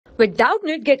With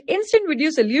Doubtnut, get instant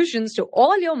video solutions to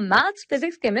all your maths,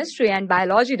 physics, chemistry, and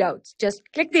biology doubts. Just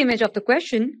click the image of the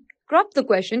question, crop the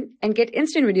question, and get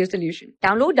instant video solution.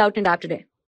 Download Doubtnut app today.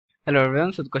 Hello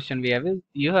everyone, so the question we have is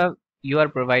you are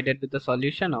provided with the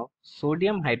solution of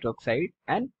sodium hydroxide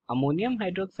and ammonium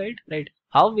hydroxide, right?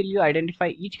 How will you identify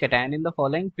each cation in the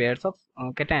following pairs of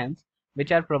cations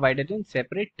which are provided in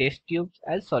separate test tubes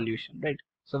as solution, right?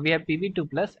 So we have Pb2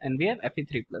 plus and we have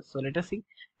Fe3 plus. So let us see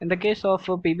in the case of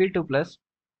Pb2 plus.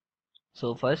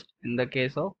 So first in the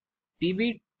case of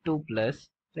Pb2 plus,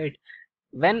 right,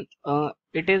 when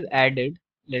it is added,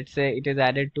 let's say it is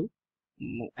added to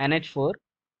NH4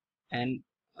 and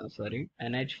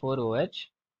NH4OH,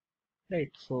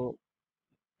 right? So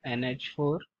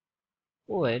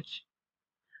NH4OH,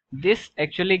 this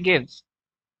actually gives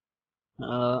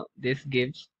white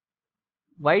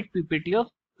PPT of,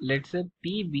 let's say,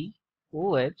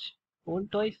 PbOH whole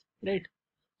twice, right?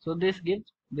 So this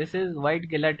is white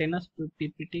gelatinous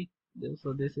PPT.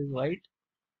 So this is white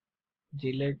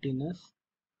gelatinous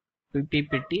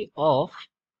PPT of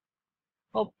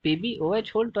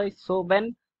PbOH whole twice. So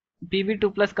when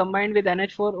Pb2 plus combined with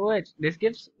NH4OH, this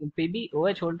gives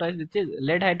PbOH whole twice, which is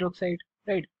lead hydroxide,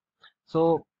 right?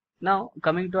 So now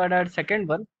coming to our second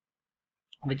one,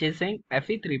 which is saying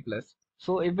Fe3 plus.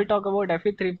 So if we talk about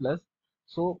Fe3 plus,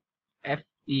 so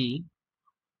Fe3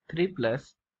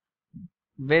 plus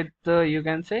with you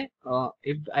can say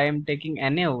if I am taking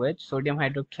NaOH, sodium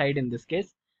hydroxide in this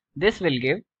case, this will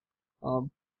give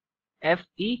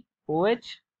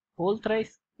FeOH whole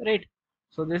thrice, right?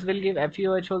 So this will give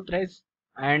FeOH whole thrice,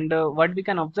 and what we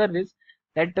can observe is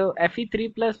that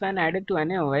Fe3 plus when added to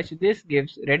NaOH, this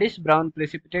gives reddish brown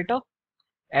precipitate of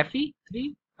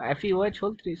FeOH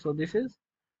whole 3. So this is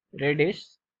reddish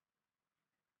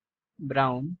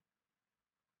brown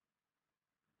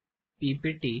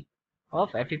PPT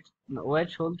of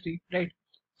FeOH whole 3, right?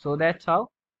 So that's how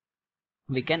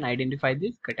we can identify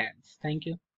these cations. Thank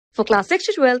you. For class 6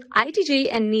 to 12, IIT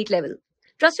JEE and NEET level.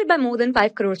 Trusted by more than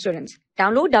 5 crore students.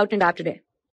 Download Doubtnut app today.